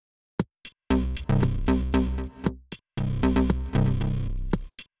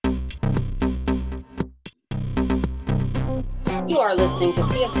You are listening to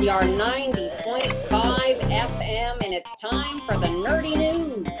CFCR 90.5 FM, and it's time for the nerdy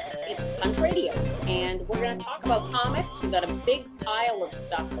news. It's Punch Radio, and we're going to talk about comics. We've got a big pile of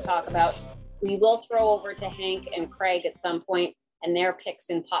stuff to talk about. We will throw over to Hank and Craig at some point and their picks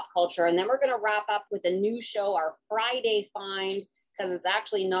in pop culture, and then we're going to wrap up with a new show, our Friday Find, because it's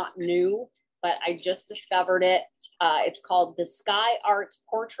actually not new, but I just discovered it. It's called the Sky Arts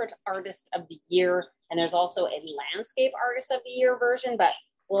Portrait Artist of the Year. And there's also a Landscape Artist of the Year version, but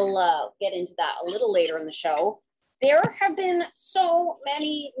we'll get into that a little later in the show. There have been so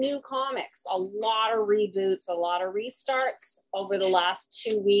many new comics, a lot of reboots, a lot of restarts over the last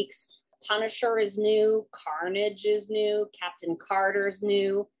 2 weeks. Punisher is new, Carnage is new, Captain Carter's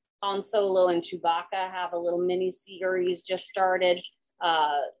new, Han Solo and Chewbacca have a little mini-series just started,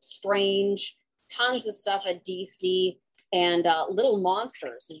 Strange, tons of stuff at DC. And Little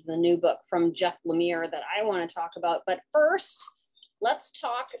Monsters is the new book from Jeff Lemire that I want to talk about. But first, let's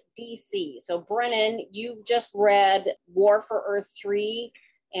talk DC. So, Brennan, you've just read War for Earth 3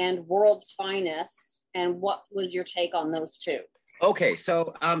 and World's Finest. And what was your take on those two? Okay,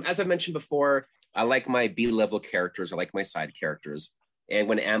 so as I mentioned before, I like my B-level characters. I like my side characters. And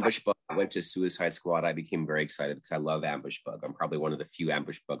when Ambush Bug went to Suicide Squad, I became very excited because I love Ambush Bug. I'm probably one of the few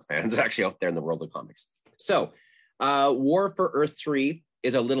Ambush Bug fans actually out there in the world of comics. So, War for Earth 3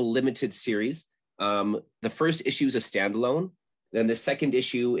 is a little limited series. The first issue is a standalone. Then the second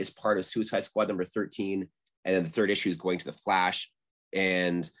issue is part of Suicide Squad number 13. And then the third issue is going to The Flash.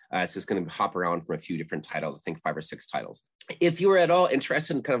 And it's just going to hop around from a few different titles, I think 5 or 6 titles. If you were at all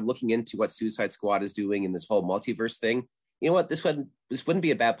interested in kind of looking into what Suicide Squad is doing in this whole multiverse thing, you know what, this wouldn't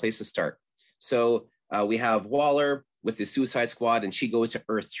be a bad place to start. So we have Waller with the Suicide Squad, and she goes to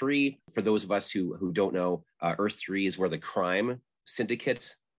Earth 3. For those of us who don't know, Earth 3 is where the crime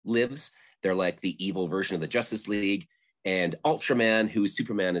syndicate lives. They're like the evil version of the Justice League. And Ultraman, who's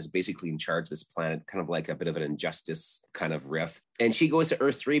Superman, is basically in charge of this planet, kind of like a bit of an injustice kind of riff. And she goes to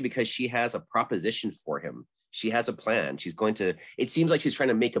Earth 3 because she has a proposition for him. She has a plan. It seems like she's trying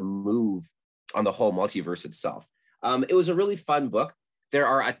to make a move on the whole multiverse itself. It was a really fun book. There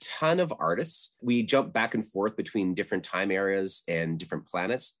are a ton of artists. We jump back and forth between different time areas and different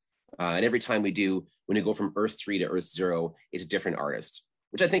planets. And every time we do, when you go from Earth 3 to Earth 0, it's a different artist,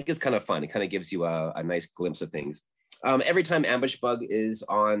 which I think is kind of fun. It kind of gives you a nice glimpse of things. Every time Ambush Bug is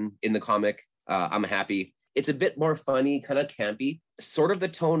on in the comic, I'm happy. It's a bit more funny, kind of campy, sort of the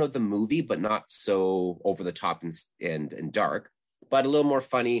tone of the movie, but not so over the top and dark, but a little more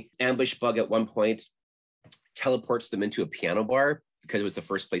funny. Ambush Bug at one point teleports them into a piano bar because it was the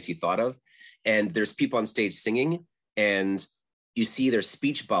first place he thought of. And there's people on stage singing, and you see their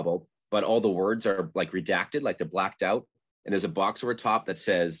speech bubble, but all the words are like redacted, like they're blacked out. And there's a box over top that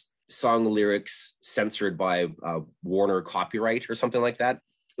says song lyrics censored by Warner copyright or something like that.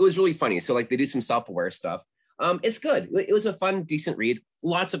 It was really funny. So like they do some self-aware stuff. It's good. It was a fun, decent read.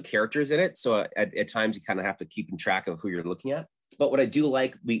 Lots of characters in it. So at times you kind of have to keep in track of who you're looking at. But what I do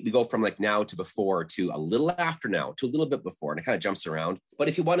like, we go from like now to before to a little after now to a little bit before, and it kind of jumps around. But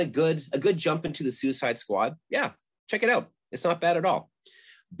if you want a good jump into the Suicide Squad, yeah, check it out. It's not bad at all.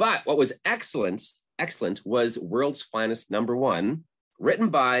 But what was excellent was World's Finest #1, written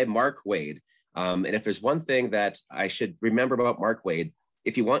by Mark Waid. And if there's one thing that I should remember about Mark Waid,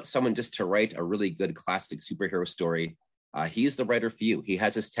 if you want someone just to write a really good classic superhero story, he's the writer for you. He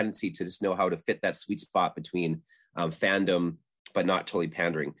has this tendency to just know how to fit that sweet spot between fandom but not totally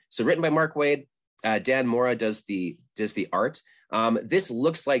pandering. So written by Mark Waid, Dan Mora does the art. This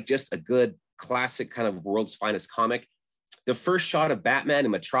looks like just a good classic kind of World's Finest comic. The first shot of Batman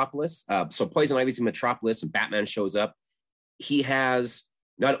in Metropolis. So Poison Ivy's in Metropolis and Batman shows up. He has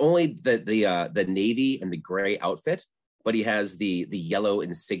not only the navy and the gray outfit, but he has the yellow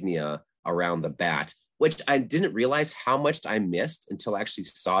insignia around the bat, which I didn't realize how much I missed until I actually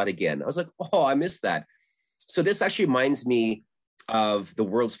saw it again. I was like, oh, I missed that. So this actually reminds me of the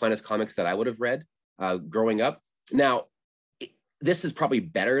World's Finest comics that I would have read growing up. Now, this is probably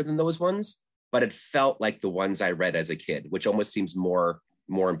better than those ones, but it felt like the ones I read as a kid, which almost seems more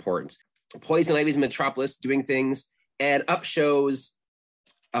important. Poison Ivy's in Metropolis doing things, and up shows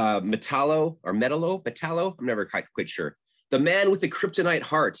Metallo, I'm never quite sure. The man with the kryptonite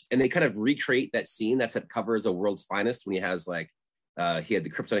heart, and they kind of recreate that scene that's at covers of World's Finest when he has he had the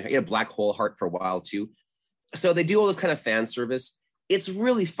kryptonite, he had a black hole heart for a while too. So they do all this kind of fan service. It's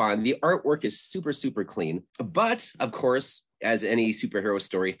really fun. The artwork is super, super clean. But of course, as any superhero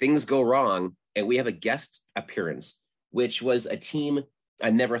story, things go wrong. And we have a guest appearance, which was a team I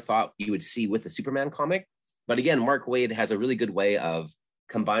never thought you would see with the Superman comic. But again, Mark Waid has a really good way of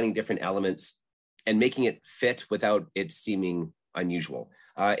combining different elements and making it fit without it seeming unusual.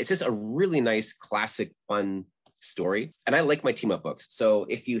 It's just a really nice, classic, fun story. And I like my team up books. So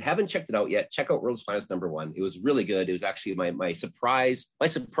if you haven't checked it out yet, check out World's Finest #1. It was really good. It was actually my surprise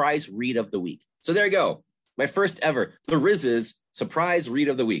read of the week. So there you go. My first ever, The Riz's surprise read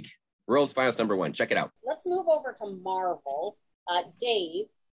of the week. World's Finest #1. Check it out. Let's move over to Marvel. Dave,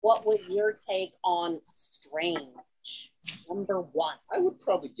 what was your take on Strange #1? I would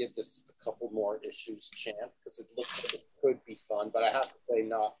probably give this a couple more issues chance because it looks like it could be fun, but I have to say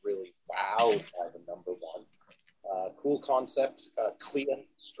not really wowed by the #1. Cool concept. Clea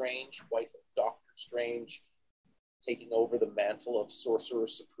Strange, wife of Doctor Strange, taking over the mantle of Sorcerer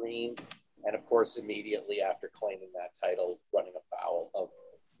Supreme, and of course immediately after claiming that title, running afoul of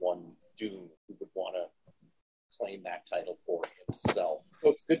one Doom who would want to claim that title for himself. So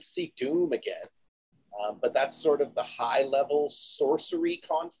it's good to see Doom again. But that's sort of the high-level sorcery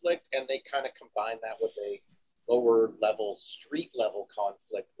conflict, and they kind of combine that with a lower-level, street-level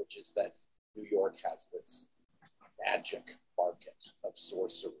conflict, which is that New York has this magic market of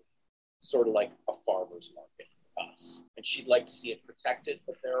sorcery, sort of like a farmer's market for us. And she'd like to see it protected,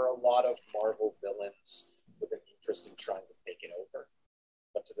 but there are a lot of Marvel villains with an interest in trying to take it over.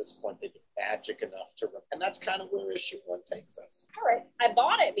 But to this point, they've been magic enough to run. And that's kind of where issue 1 takes us. All right. I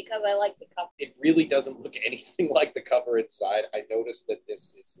bought it because I like the cover. It really doesn't look anything like the cover inside. I noticed that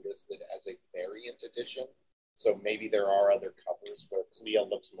this is listed as a variant edition. So maybe there are other covers where Clea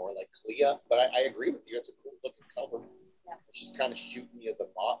looks more like Clea. But I agree with you. It's a cool looking cover. Yeah. She's kind of shooting you the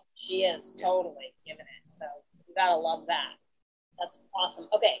mop. She is, totally giving it. So you got to love that. That's awesome.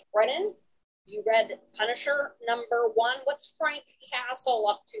 Okay, Brennan, you read Punisher #1. What's Frank Castle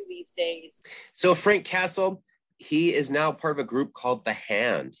up to these days? So Frank Castle, he is now part of a group called The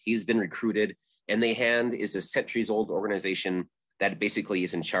Hand. He's been recruited, and The Hand is a centuries-old organization that basically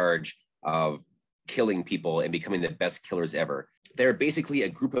is in charge of killing people and becoming the best killers ever. They're basically a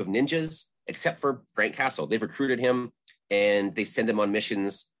group of ninjas, except for Frank Castle. They've recruited him, and they send him on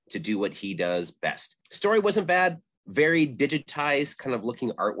missions to do what he does best. Story wasn't bad. Very digitized kind of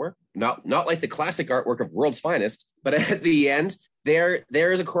looking artwork, not like the classic artwork of World's Finest, but at the end, there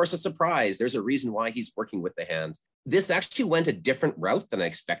is of course a surprise. There's a reason why he's working with The Hand. This actually went a different route than I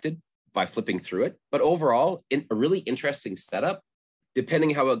expected by flipping through it, but overall, a really interesting setup. Depending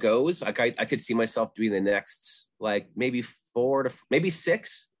how it goes, I could see myself doing the next like maybe 4 to maybe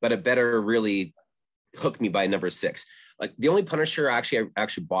 6, but it better really hook me by #6. Like the only Punisher I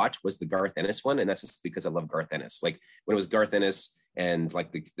actually bought was the Garth Ennis one, and that's just because I love Garth Ennis. Like when it was Garth Ennis and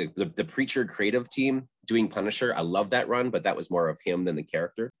like the Preacher creative team doing Punisher, I love that run, but that was more of him than the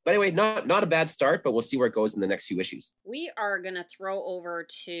character. But anyway, not a bad start, but we'll see where it goes in the next few issues. We are gonna throw over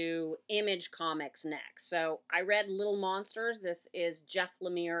to Image Comics next. So I read Little Monsters. This is Jeff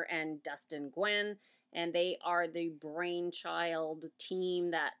Lemire and Dustin Nguyen, and they are the brainchild team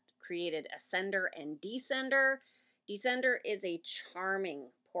that created Ascender and Descender. Descender is a charming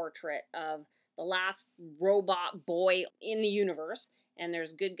portrait of the last robot boy in the universe, and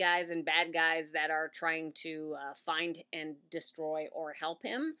there's good guys and bad guys that are trying to find and destroy or help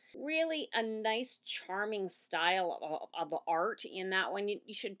him. Really a nice, charming style of art in that one. You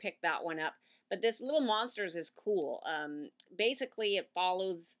should pick that one up. But this Little Monsters is cool. Basically, it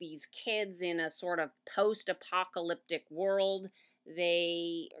follows these kids in a sort of post-apocalyptic world.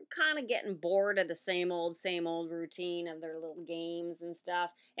 They are kind of getting bored of the same old routine of their little games and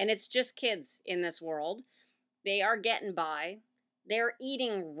stuff. And it's just kids in this world. They are getting by. They're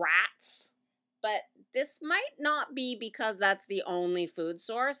eating rats. But this might not be because that's the only food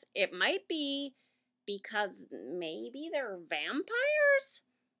source. It might be because maybe they're vampires.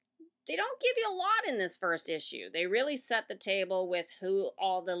 They don't give you a lot in this first issue. They really set the table with who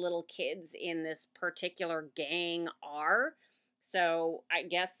all the little kids in this particular gang are. So I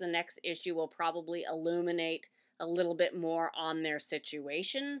guess the next issue will probably illuminate a little bit more on their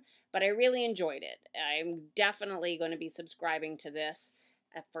situation, but I really enjoyed it. I'm definitely going to be subscribing to this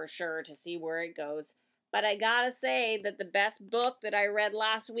for sure to see where it goes. But I gotta say that the best book that I read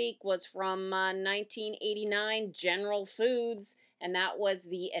last week was from 1989, General Foods, and that was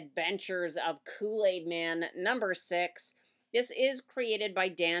The Adventures of Kool-Aid Man #6. This is created by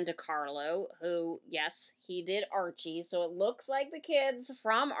Dan DeCarlo, who, yes, he did Archie, so it looks like the kids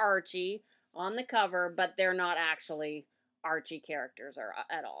from Archie on the cover, but they're not actually Archie characters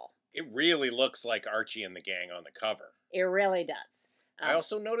at all. It really looks like Archie and the gang on the cover. It really does. I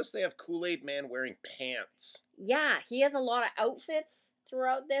also noticed they have Kool-Aid Man wearing pants. Yeah, he has a lot of outfits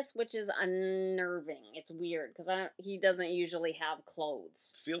throughout this, which is unnerving. It's weird because he doesn't usually have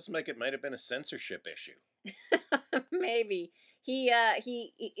clothes. Feels like it might have been a censorship issue. Maybe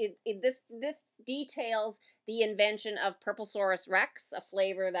this details the invention of Purplesaurus Rex, a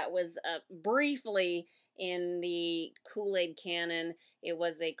flavor that was briefly in the Kool-Aid canon. It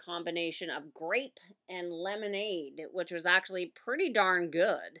was a combination of grape and lemonade, which was actually pretty darn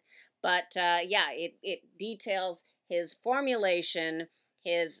good. But it details his formulation,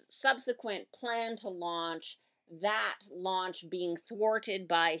 his subsequent plan to launch, that launch being thwarted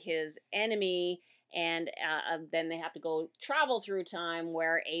by his enemy, and then they have to go travel through time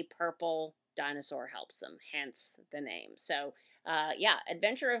where a purple dinosaur helps them, hence the name. So,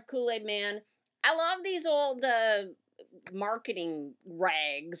 Adventure of Kool-Aid Man. I love these old marketing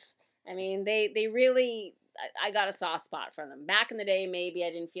rags. I mean, they really, I got a soft spot for them. Back in the day, maybe I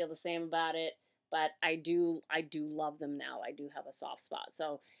didn't feel the same about it, but I do love them now. I do have a soft spot.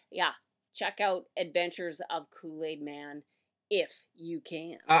 So, yeah, check out Adventures of Kool-Aid Man if you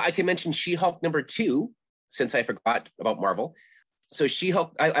can. I can mention She-Hulk #2, since I forgot about Marvel. So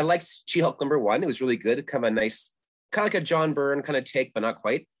She-Hulk, I liked She-Hulk #1. It was really good. Kind of a nice, kind of like a John Byrne kind of take, but not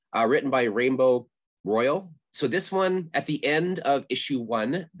quite. Written by Rainbow Royal. So this one, at the end of issue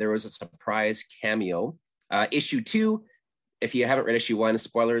 1, there was a surprise cameo. Issue 2, if you haven't read issue 1,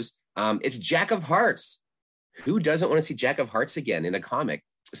 spoilers, it's Jack of Hearts. Who doesn't want to see Jack of Hearts again in a comic?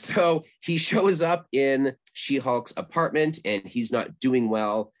 So he shows up in She-Hulk's apartment and he's not doing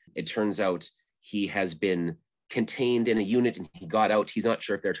well. It turns out he has been contained in a unit and he got out. He's not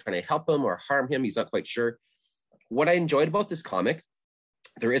sure if they're trying to help him or harm him. He's not quite sure. What I enjoyed about this comic,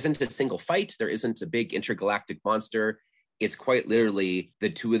 there isn't a single fight. There isn't a big intergalactic monster. It's quite literally the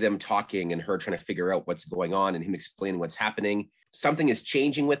two of them talking and her trying to figure out what's going on and him explaining what's happening. Something is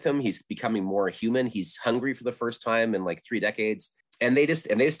changing with him. He's becoming more human. He's hungry for the first time in like 3 decades. And they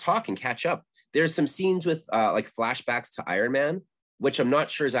just talk and catch up. There's some scenes with like flashbacks to Iron Man, which I'm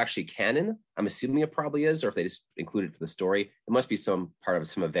not sure is actually canon. I'm assuming it probably is, or if they just included it for the story. It must be some part of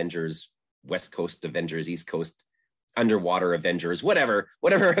some Avengers, West Coast Avengers, East Coast, Underwater Avengers, whatever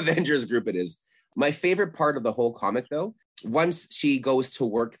Avengers group it is. My favorite part of the whole comic, though, once she goes to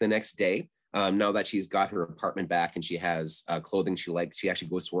work the next day, now that she's got her apartment back and she has clothing she likes, she actually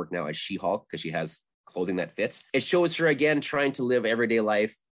goes to work now as She-Hulk because she has clothing that fits. It shows her again trying to live everyday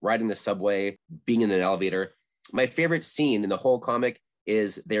life, riding the subway, being in an elevator. My favorite scene in the whole comic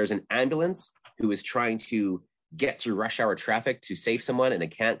is there's an ambulance who is trying to get through rush hour traffic to save someone and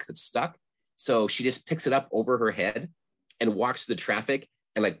it can't because it's stuck. So she just picks it up over her head and walks through the traffic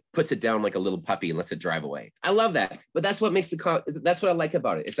and like puts it down like a little puppy and lets it drive away. I love that. But that's what makes that's what I like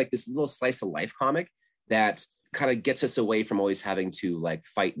about it. It's like this little slice of life comic that kind of gets us away from always having to like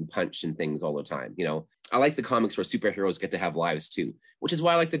fight and punch and things all the time. You know, I like the comics where superheroes get to have lives too, which is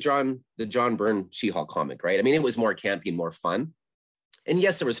why I like the John Byrne She-Hulk comic, right? I mean, it was more campy and more fun. And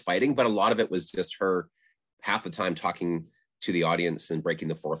yes, there was fighting, but a lot of it was just her half the time talking to the audience and breaking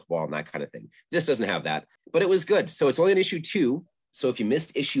the fourth wall and that kind of thing. This doesn't have that, but it was good. So it's only in issue 2. So if you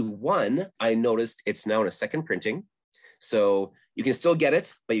missed issue 1, I noticed it's now in a second printing. So you can still get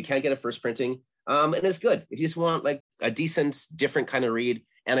it, but you can't get a first printing. And it's good if you just want like a decent, different kind of read.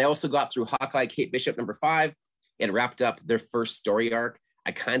 And I also got through Hawkeye Kate Bishop #5. It wrapped up their first story arc.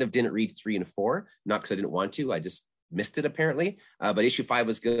 I kind of didn't read 3 and 4, not because I didn't want to. I just missed it apparently. But issue 5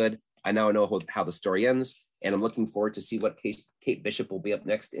 was good. I now know how the story ends. And I'm looking forward to see what Kate Bishop will be up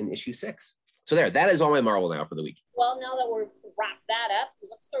next in issue 6. So that is all my Marvel now for the week. Well, now that we're wrapped that up,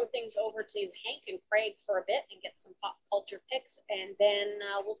 let's throw things over to Hank and Craig for a bit and get some pop culture picks. And then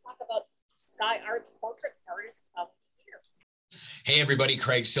we'll talk about Sky Arts Portrait Artist of the Year. Hey, everybody.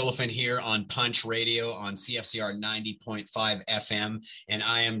 Craig Silliphant here on Punch Radio on CFCR 90.5 FM. And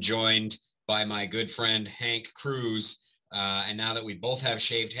I am joined by my good friend, Hank Cruz. And now that we both have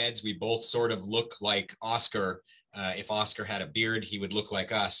shaved heads, we both sort of look like Oscar. If Oscar had a beard, he would look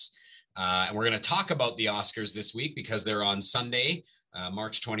like us. And we're going to talk about the Oscars this week because they're on Sunday,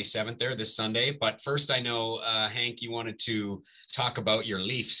 March 27th there, this Sunday. But first, I know, Hank, you wanted to talk about your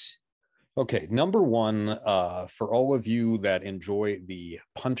Leafs. Okay, number one, for all of you that enjoy the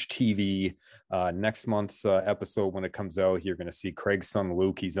Punch TV, next month's episode when it comes out, you're going to see Craig's son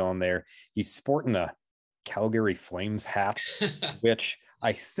Luke. He's on there. He's sporting a Calgary Flames hat, which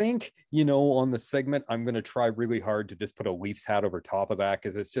I think, on the segment, I'm going to try really hard to just put a Leafs hat over top of that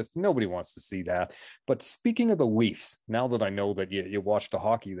because it's just nobody wants to see that. But speaking of the Leafs, now that I know that you watched the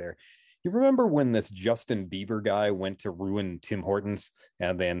hockey there, You remember when this Justin Bieber guy went to ruin Tim Hortons,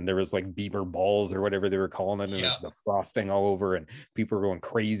 and then there was like Bieber balls or whatever they were calling it, and it was the frosting all over, and people were going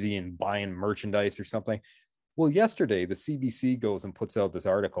crazy and buying merchandise or something. Well, yesterday the CBC goes and puts out this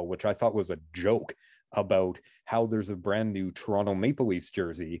article, which I thought was a joke, about how there's a brand new Toronto Maple Leafs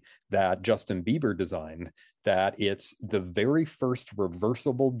jersey that Justin Bieber designed, that it's the very first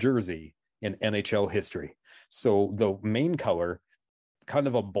reversible jersey in NHL history. So the main color, kind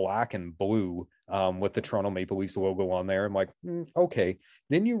of a black and blue, with the Toronto Maple Leafs logo on there. I'm like, okay.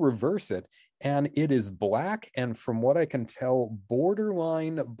 Then you reverse it, and it is black, and from what I can tell,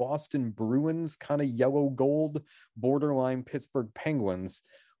 borderline Boston Bruins, kind of yellow gold, borderline Pittsburgh Penguins,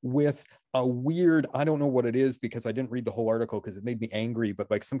 with a weird, I don't know what it is because I didn't read the whole article because it made me angry,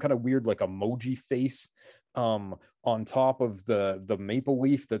 but like some kind of weird like emoji face on top of the maple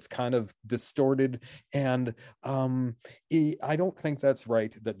leaf that's kind of distorted. And I don't think that's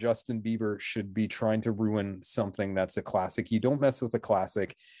right, that Justin Bieber should be trying to ruin something that's a classic. You don't mess with a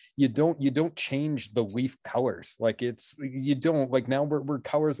classic. You don't change the leaf colors. Like you don't, like now we're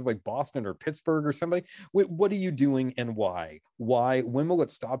colors of like Boston or Pittsburgh or somebody. What are you doing, and why? When will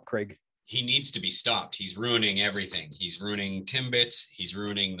it stop, Craig? He needs to be stopped. He's ruining everything. He's ruining Timbits. He's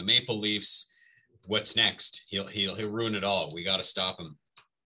ruining the Maple Leafs. What's next? He'll ruin it all. We got to stop him.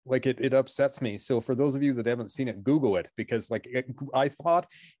 Like it upsets me. So for those of you that haven't seen it, Google it, because like I thought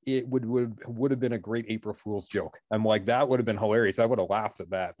it would have been a great April Fool's joke. I'm like, that would have been hilarious. I would have laughed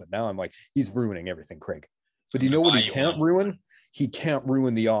at that. But now I'm like, he's ruining everything, Craig. But you know what he can't ruin? He can't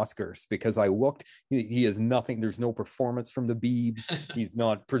ruin the Oscars, because I looked, he has nothing. There's no performance from the Biebs. He's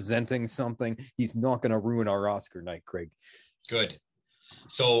not presenting something. He's not going to ruin our Oscar night, Craig. Good.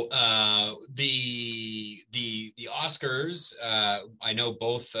 So the Oscars, I know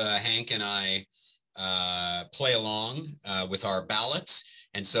both Hank and I play along with our ballots.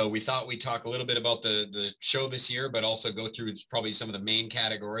 And so we thought we'd talk a little bit about the show this year, but also go through probably some of the main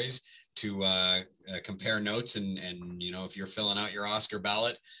categories to compare notes. And if you're filling out your Oscar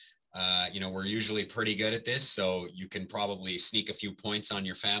ballot, we're usually pretty good at this. So you can probably sneak a few points on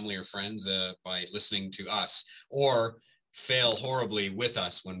your family or friends by listening to us, or fail horribly with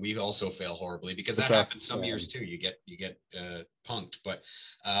us when we also fail horribly, because that happens some years too. You get punked. But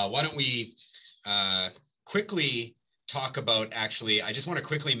why don't we quickly talk about, actually, I just want to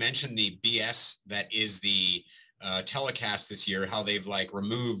quickly mention the BS that is the telecast this year, how they've like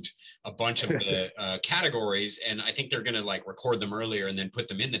removed a bunch of the categories, and I think they're going to like record them earlier and then put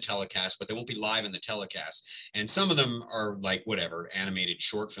them in the telecast, but they won't be live in the telecast. And some of them are like whatever, animated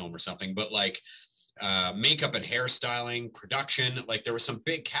short film or something, but like makeup and hairstyling, production, like there were some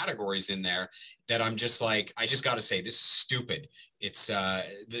big categories in there that I'm just like, I just got to say, this is stupid. It's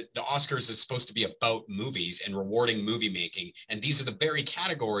the Oscars is supposed to be about movies and rewarding movie making, and these are the very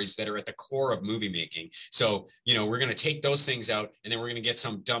categories that are at the core of movie making. So we're going to take those things out, and then we're going to get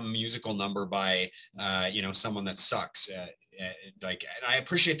some dumb musical number by someone that sucks. And I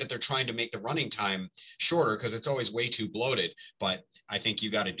appreciate that they're trying to make the running time shorter, because it's always way too bloated. But I think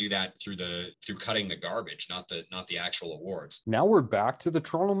you got to do that through cutting the garbage, not the actual awards. Now we're back to the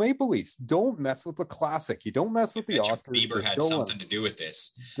Toronto Maple Leafs. Don't mess with the classic. You don't mess with the Oscars. Bieber had something to do with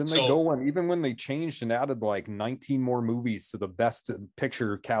this. Then they go on, even when they changed and added like 19 more movies to the best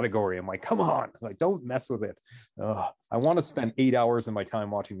picture category. I'm like, come on, like don't mess with it. I want to spend 8 hours of my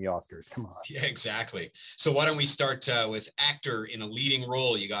time watching the Oscars. Come on. Yeah, exactly. So why don't we start with actor in a leading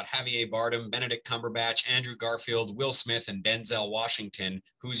role? You got Javier Bardem, Benedict Cumberbatch, Andrew Garfield, Will Smith, and Denzel Washington.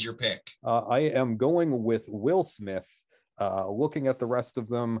 Who's your pick? I am going with Will Smith. Looking at the rest of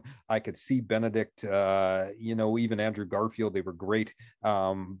them, I could see Benedict, even Andrew Garfield, they were great.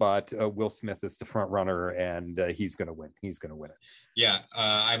 But Will Smith is the front runner, and he's going to win. He's going to win it. Yeah,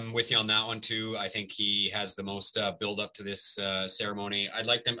 I'm with you on that one too. I think he has the most build up to this ceremony. I'd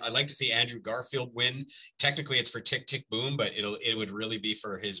like to see Andrew Garfield win. Technically, it's for Tick Tick Boom, but it would really be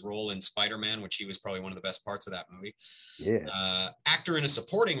for his role in Spider-Man, which he was probably one of the best parts of that movie. Yeah. Actor in a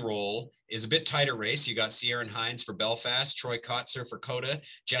supporting role is a bit tighter race. You got Ciarán Hinds for Belfast, Troy Kotsur for Coda,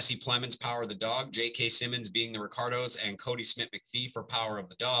 Jesse Plemons, Power of the Dog, J.K. Simmons, Being the Ricardos, and Cody Smith-McPhee for Power of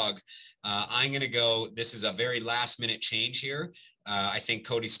the Dog. I'm going to go, this is a very last-minute change here. I think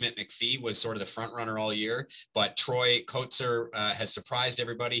Cody Smith-McPhee was sort of the front runner all year, but Troy Kotsur has surprised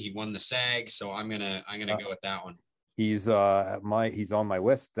everybody. He won the SAG, so I'm gonna go with that one. He's on my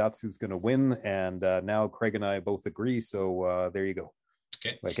list. That's who's going to win, and now Craig and I both agree. So there you go.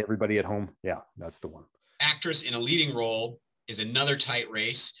 Okay. Like everybody at home, yeah, that's the one. Actress in a leading role, is another tight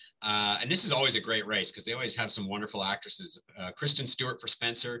race. And this is always a great race because they always have some wonderful actresses. Kristen Stewart for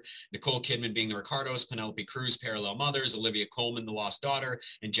Spencer, Nicole Kidman being the Ricardos, Penelope Cruz, Parallel Mothers, Olivia Colman, The Lost Daughter,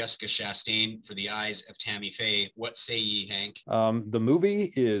 and Jessica Chastain for The Eyes of Tammy Faye. What say ye, Hank? The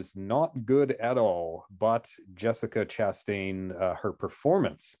movie is not good at all, but Jessica Chastain, her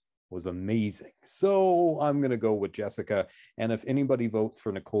performance was amazing. So I'm going to go with Jessica. And if anybody votes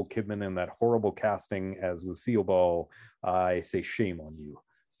for Nicole Kidman in that horrible casting as Lucille Ball, I say shame on you.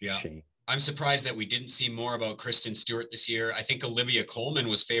 Yeah. Shame. I'm surprised that we didn't see more about Kristen Stewart this year. I think Olivia Colman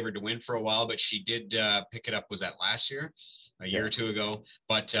was favored to win for a while, but she did pick it up. Was that last year? A year or two ago?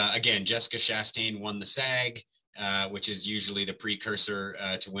 But again, Jessica Chastain won the SAG, which is usually the precursor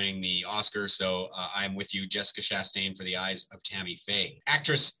to winning the Oscar. So I'm with you, Jessica Chastain for The Eyes of Tammy Faye.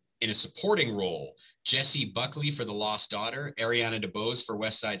 Actress in a supporting role, Jessie Buckley for The Lost Daughter, Ariana DeBose for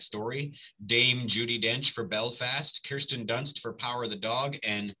West Side Story, Dame Judi Dench for Belfast, Kirsten Dunst for Power of the Dog,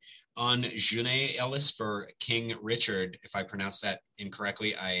 and Anjune Ellis for King Richard. If I pronounced that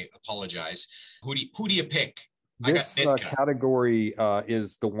incorrectly, I apologize. Who do you pick? This category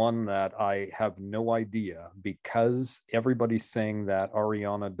is the one that I have no idea, because everybody's saying that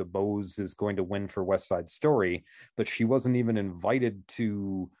Ariana DeBose is going to win for West Side Story, but she wasn't even invited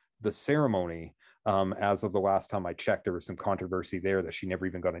to the ceremony. As of the last time I checked, there was some controversy there that she never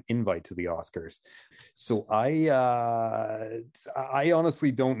even got an invite to the Oscars. So I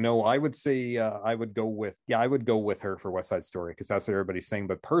honestly don't know. I would say I would go with her for West Side Story because that's what everybody's saying.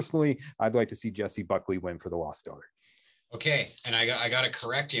 But personally, I'd like to see Jessie Buckley win for The Lost Daughter. Okay, and I got to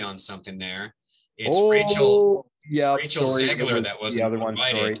correct you on something there. It's Rachel. Yeah, Rachel Zegler that was the other one.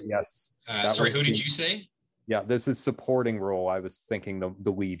 invited. Sorry, yes. Sorry, who did you say? Yeah, this is supporting role. I was thinking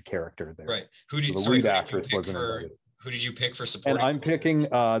the lead character there. Right. Who did you pick for supporting? And I'm picking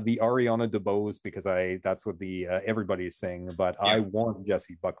the Ariana DeBose because that's what the everybody is saying, but I want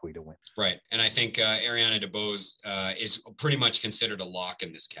Jessie Buckley to win. Right. And I think Ariana DeBose is pretty much considered a lock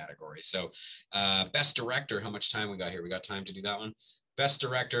in this category. So best director, how much time we got here? We got time to do that one? Best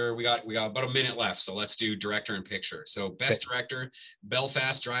director, we got about a minute left, so let's do director and picture. So best director,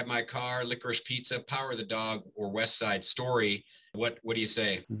 Belfast, Drive My Car, Licorice Pizza, Power of the Dog, or West Side Story. What do you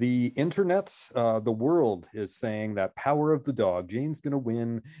say? The internet's, the world is saying that Power of the Dog, Jane's going to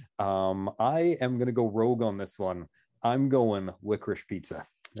win. I am going to go rogue on this one. I'm going Licorice Pizza.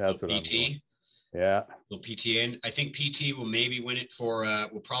 That's what I'm going. Yeah. Little PTN. I think PT will maybe win it for,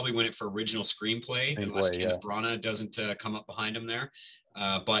 will probably win it for original screenplay unless Kenneth Branagh doesn't come up behind him there.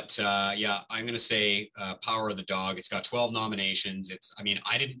 But I'm going to say Power of the Dog. It's got 12 nominations. I mean,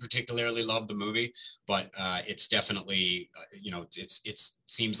 I didn't particularly love the movie, but it's definitely, it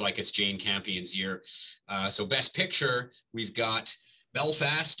seems like it's Jane Campion's year. So best picture, we've got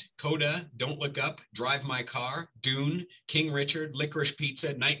Belfast, Coda, Don't Look Up, Drive My Car, Dune, King Richard, Licorice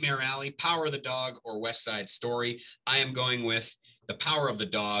Pizza, Nightmare Alley, Power of the Dog, or West Side Story. I am going with The Power of the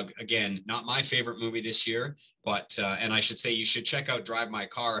Dog. Again, not my favorite movie this year, but and I should say you should check out Drive My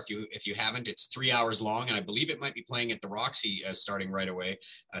Car if you haven't. It's 3 hours long, and I believe it might be playing at the Roxy starting right away,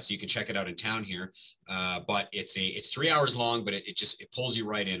 so you can check it out in town here. But it's 3 hours long, but it pulls you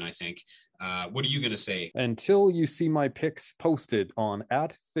right in, I think. What are you going to say? Until you see my picks posted on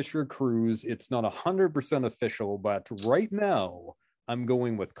 @FisherCruise, it's not 100% official, but right now I'm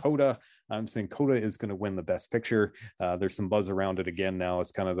going with Coda. I'm saying Coda is going to win the best picture. There's some buzz around it again now.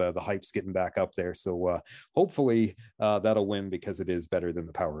 It's kind of the hype's getting back up there. So hopefully that'll win because it is better than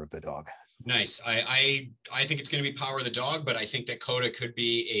The Power of the Dog. Nice. I think it's going to be Power of the Dog, but I think that Coda could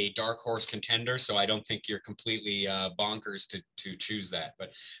be a dark horse contender. So I don't think you're completely bonkers to choose that.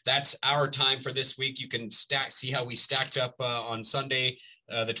 But that's our time for this week. You can see how we stacked up on Sunday,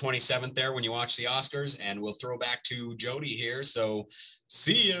 the 27th there when you watch the Oscars, and we'll throw back to Jody here. So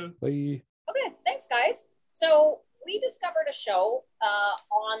see ya. Bye. Okay, thanks guys. So we discovered a show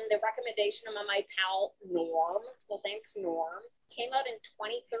on the recommendation of my pal Norm. So thanks Norm. Came out in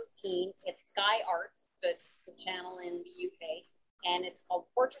 2013. It's Sky Arts, the channel in the UK, and it's called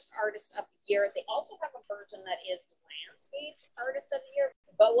Portrait Artist of the Year. They also have a version that is Landscape Artist of the Year,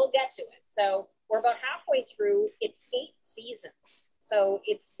 but we'll get to it. So we're about halfway through. It's 8 seasons. So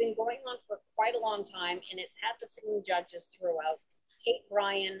it's been going on for quite a long time, and it's had the same judges throughout. Kate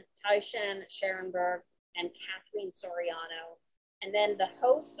Bryan, Tyshan Scherenberg, and Kathleen Soriano. And then the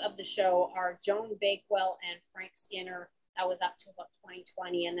hosts of the show are Joan Bakewell and Frank Skinner. That was up to about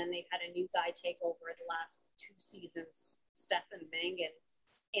 2020, and then they've had a new guy take over the last 2 seasons, Stefan Mangan.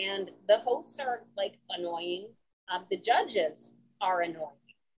 And the hosts are like annoying. The judges are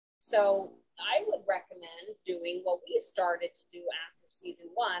annoying. So I would recommend doing what we started to do after season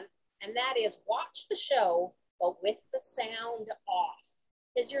 1, and that is watch the show, but with the sound off,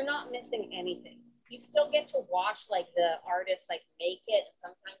 because you're not missing anything. You still get to watch like the artists like make it, and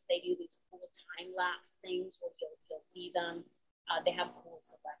sometimes they do these cool time lapse things where you'll see them. They have cool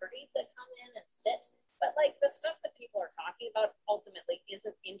celebrities that come in and sit, but like the stuff that people are talking about ultimately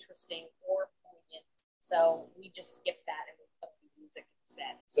isn't interesting or poignant. So we just skip that and we put the music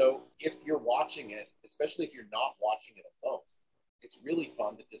instead. So if you're watching it, especially if you're not watching it alone, it's really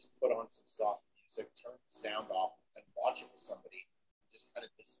fun to just put on some soft music, turn the sound off, and watch it with somebody. Just kind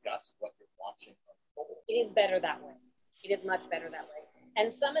of discuss what you're watching unfold. It is better that way. It is much better that way. And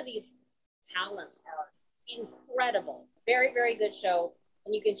some of these talents are incredible. Very, very good show.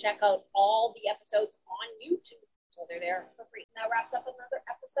 And you can check out all the episodes on YouTube. So they're there for free. That wraps up another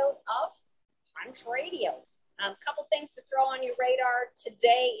episode of Punch Radio. A couple things to throw on your radar.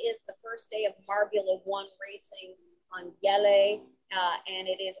 Today is the first day of Marbula 1 racing on Yele. And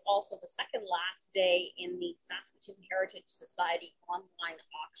it is also the second last day in the Saskatoon Heritage Society online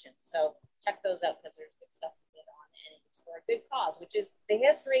auction. So check those out because there's good stuff to get on, and it's for a good cause, which is the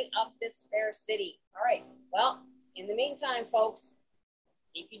history of this fair city. All right. Well, in the meantime, folks,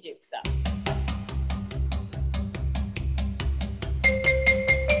 keep your dukes up.